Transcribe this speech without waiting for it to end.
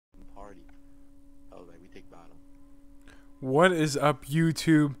What is up,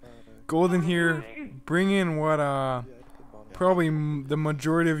 YouTube? Golden here, bringing what probably the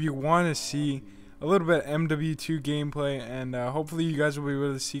majority of you want to see, a little bit of MW2 gameplay, and hopefully you guys will be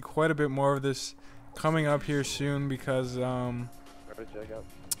able to see quite a bit more of this coming up here soon, because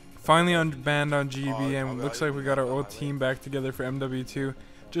finally unbanned on GB, and it looks like we got our old team back together for MW2,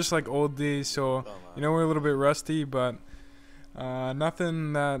 just like old days. So you know, we're a little bit rusty, but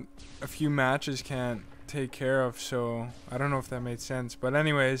nothing that a few matches can't take care of. So I don't know if that made sense, but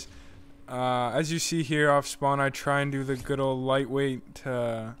anyways, as you see here off spawn, I try and do the good old lightweight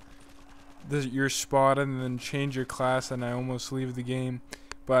to your spot and then change your class, and I almost leave the game.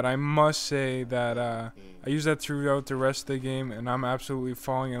 But I must say that I use that throughout the rest of the game, and I'm absolutely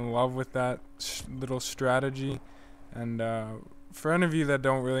falling in love with that little strategy. And for any of you that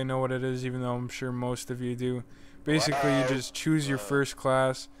don't really know what it is, even though I'm sure most of you do, basically you just choose your first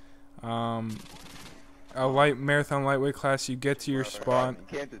class, a marathon lightweight class. You get to your spot,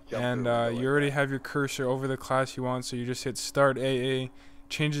 and you already have your cursor over the class you want, so you just hit start AA,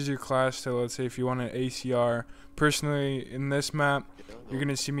 changes your class to, let's say, if you want an ACR. Personally, in this map, you're going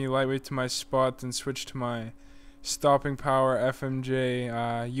to see me lightweight to my spot and switch to my stopping power FMJ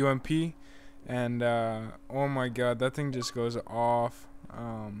UMP, and oh my god, that thing just goes off.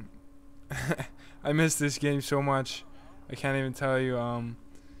 I miss this game so much, I can't even tell you.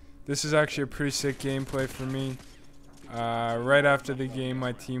 This is actually a pretty sick gameplay for me. Right after the game,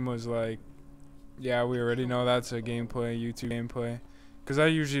 my team was like, yeah, we already know that's a gameplay, YouTube gameplay, because I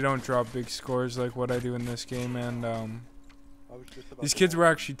usually don't drop big scores like what I do in this game. And these kids were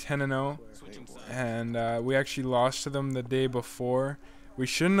actually 10-0, and we actually lost to them the day before. We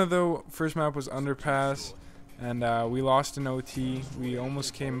shouldn't have, though. First map was underpass, and we lost in OT. We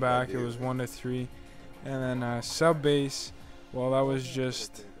almost came back. It was 1-3, and then sub base. Well, that was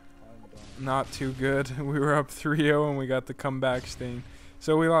just not too good. We were up 3-0 and we got the comeback stain,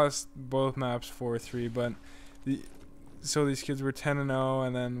 so we lost both maps 4-3. But so these kids were 10-0,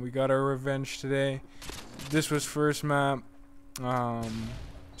 and then we got our revenge today. This was first map.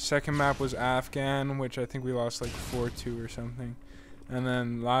 Second map was Afghan, which I think we lost like 4-2 or something, and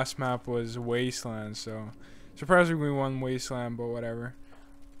then last map was Wasteland. So surprisingly we won Wasteland, but whatever.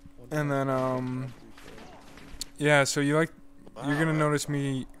 And then yeah, so you're gonna notice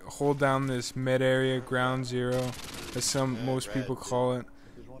me hold down this mid area, ground zero, as most people call it,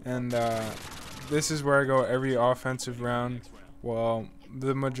 and this is where I go every offensive round. Well,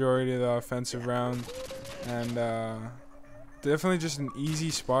 the majority of the offensive round, and definitely just an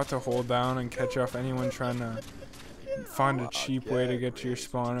easy spot to hold down and catch off anyone trying to find a cheap way to get to your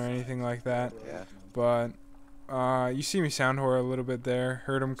spawn or anything like that. But you see me sound whore a little bit there,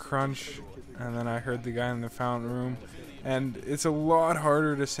 heard him crunch, and then I heard the guy in the fountain room. And it's a lot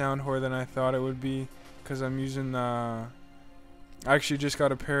harder to sound whore than I thought it would be, because I'm using I actually just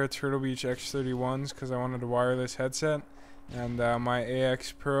got a pair of Turtle Beach X31s because I wanted a wireless headset, and my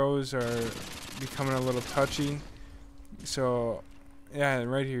AX Pros are becoming a little touchy. So yeah,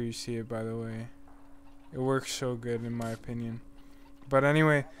 right here you see it, by the way. It works so good in my opinion. But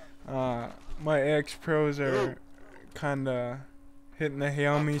anyway, my AX Pros are kinda hitting the hay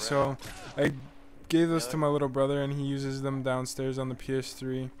on me, so I gave those to my little brother, and he uses them downstairs on the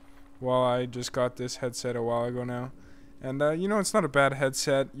PS3, while I just got this headset a while ago now. And you know, it's not a bad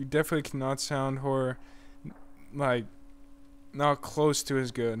headset. You definitely cannot sound whore, like, not close to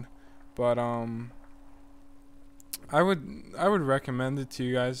as good, but I would recommend it to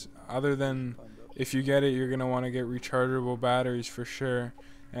you guys. Other than, if you get it, you're gonna want to get rechargeable batteries for sure.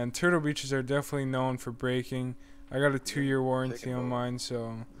 And Turtle Beaches are definitely known for breaking. I got a 2-year warranty on mine,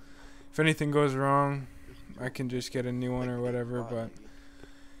 so if anything goes wrong, I can just get a new one or whatever. But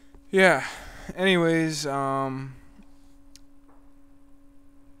yeah, anyways, wow,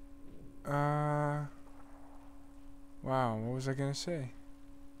 what was I gonna say?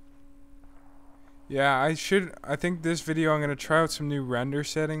 Yeah, I think this video I'm gonna try out some new render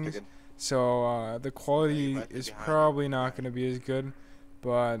settings, so the quality is probably not gonna be as good,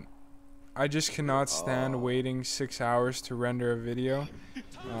 but I just cannot stand waiting 6 hours to render a video.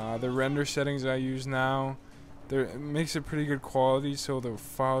 The render settings I use now, it makes it pretty good quality, so the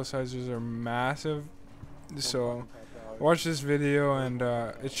file sizes are massive. So watch this video, and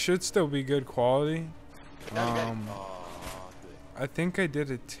it should still be good quality. I think I did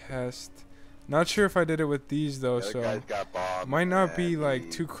a test. Not sure if I did it with these though, so might not be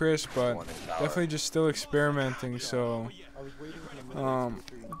like too crisp, but definitely just still experimenting. So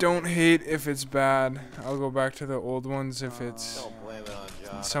don't hate if it's bad. I'll go back to the old ones if it's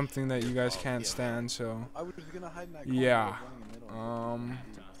something that you guys can't stand. So yeah,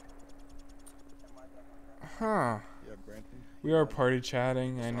 We are party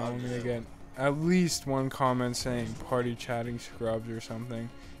chatting. I know I'm gonna get at least one comment saying party chatting scrubs or something.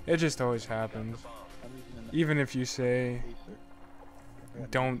 It just always happens. Even if you say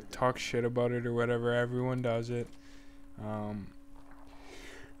don't talk shit about it or whatever, everyone does it. I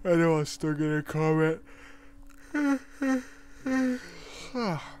know I'll still get a comment.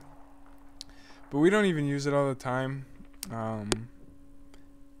 But we don't even use it all the time.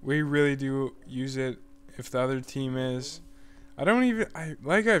 We really do use it if the other team is.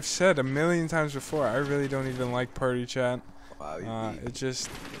 Like I've said a million times before, I really don't even like party chat. It just,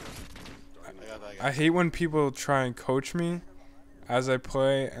 I hate when people try and coach me as I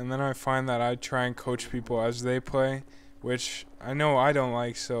play, and then I find that I try and coach people as they play, which I know I don't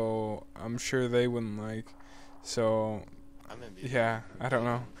like, so I'm sure they wouldn't like. So, yeah, I don't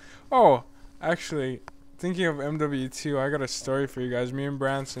know. Oh, actually, thinking of MW2, I got a story for you guys. Me and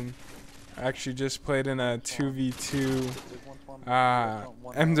Branson actually just played in a 2v2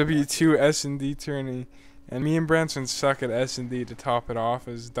 MW2 SnD tourney, and me and Branson suck at SnD to top it off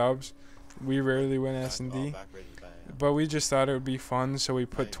as dubs. We rarely win SnD, but we just thought it would be fun, so we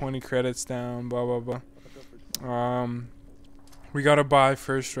put 20 credits down, blah blah blah. We got to buy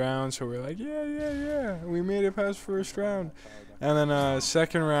first round, so we're like, yeah, we made it past first round. And then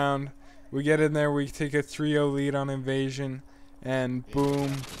second round, we get in there, we take a 3-0 lead on invasion, and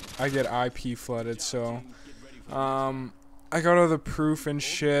boom, I get IP flooded. So I got all the proof and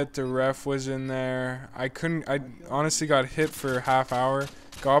shit. The ref was in there. I honestly got hit for a half hour,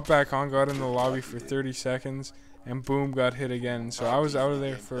 got back on, got in the lobby for 30 seconds, and boom, got hit again. So I was out of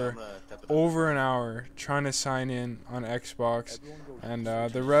there for over an hour trying to sign in on Xbox, and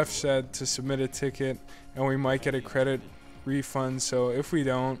the ref said to submit a ticket and we might get a credit refund. So if we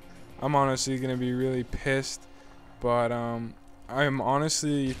don't, I'm honestly gonna be really pissed, but I'm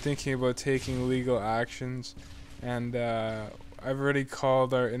honestly thinking about taking legal actions, and I've already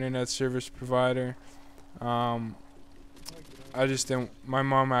called our internet service provider. I just didn't. My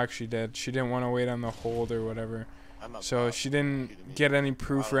mom actually did. She didn't want to wait on the hold or whatever, so she didn't get any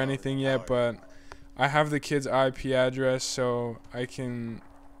proof or anything yet. But I have the kid's IP address, so I can.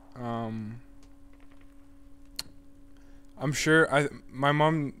 I'm sure. My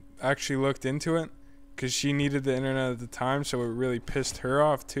mom actually looked into it because she needed the internet at the time, so it really pissed her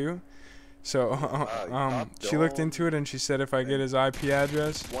off too. So she looked into it and she said if I get his IP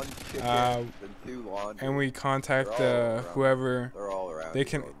address and we contact whoever, they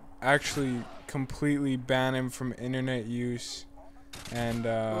can actually completely ban him from internet use and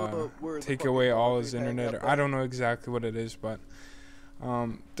take away all his internet. I don't know exactly what it is, but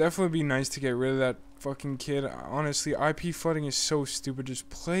definitely be nice to get rid of that fucking kid. Honestly, IP flooding is so stupid. Just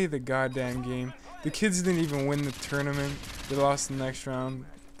play the goddamn game. The kids didn't even win the tournament. They lost the next round.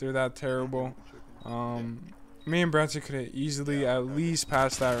 They're that terrible. Me and Branson could have easily at least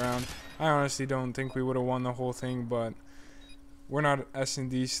passed that round. I honestly don't think we would have won the whole thing, but we're not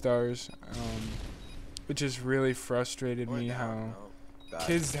SnD stars. It just really frustrated me how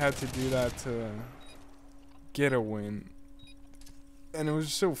kids had to do that to get a win. And it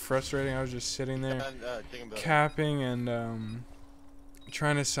was so frustrating. I was just sitting there capping and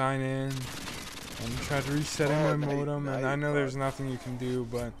trying to sign in and tried resetting my modem, and I know there's nothing you can do,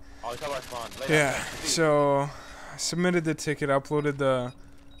 but yeah. So I submitted the ticket,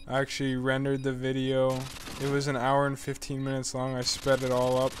 actually rendered the video. It was an hour and 15 minutes long. I sped it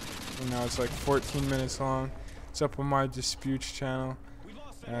all up, and now it's like 14 minutes long. It's up on my disputes channel,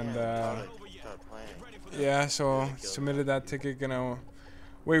 and yeah, so submitted that ticket. Gonna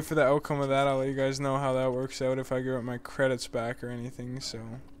wait for the outcome of that. I'll let you guys know how that works out, if I get my credits back or anything. So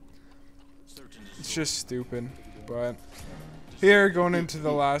it's just stupid. But here, going into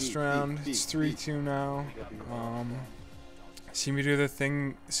the last round, it's 3-2 now. See me do the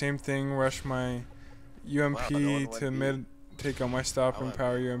same thing, rush my UMP to mid, take out my stopping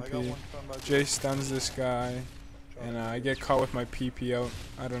power UMP. Jay stuns this guy, and I get caught with my PP out.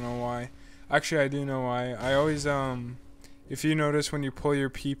 I don't know why. Actually, I do know why. I always, if you notice when you pull your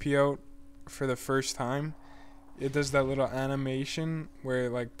PP out for the first time, it does that little animation where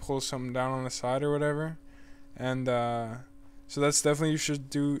it like pulls something down on the side or whatever. And so that's definitely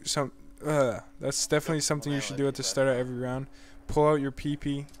that's definitely something you should do at the start of every round. Pull out your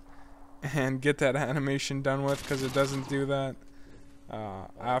PP and get that animation done with, because it doesn't do that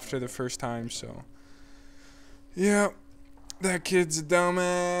after the first time. So yeah, that kid's a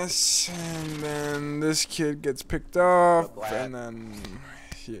dumbass, and then this kid gets picked up, and then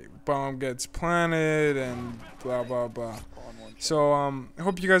bomb gets planted, and blah blah blah. So I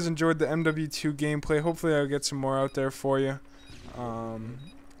hope you guys enjoyed the MW2 gameplay. Hopefully I'll get some more out there for you.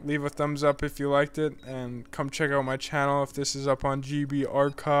 leave a thumbs up if you liked it, and come check out my channel if this is up on GB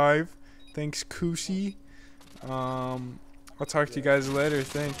Archive. Thanks, Kusi. I'll talk to you guys later.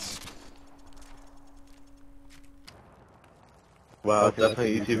 Thanks. Wow,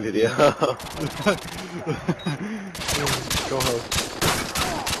 definitely YouTube video. Go home.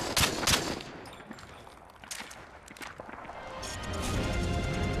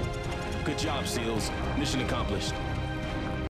 Good job, SEALs. Mission accomplished.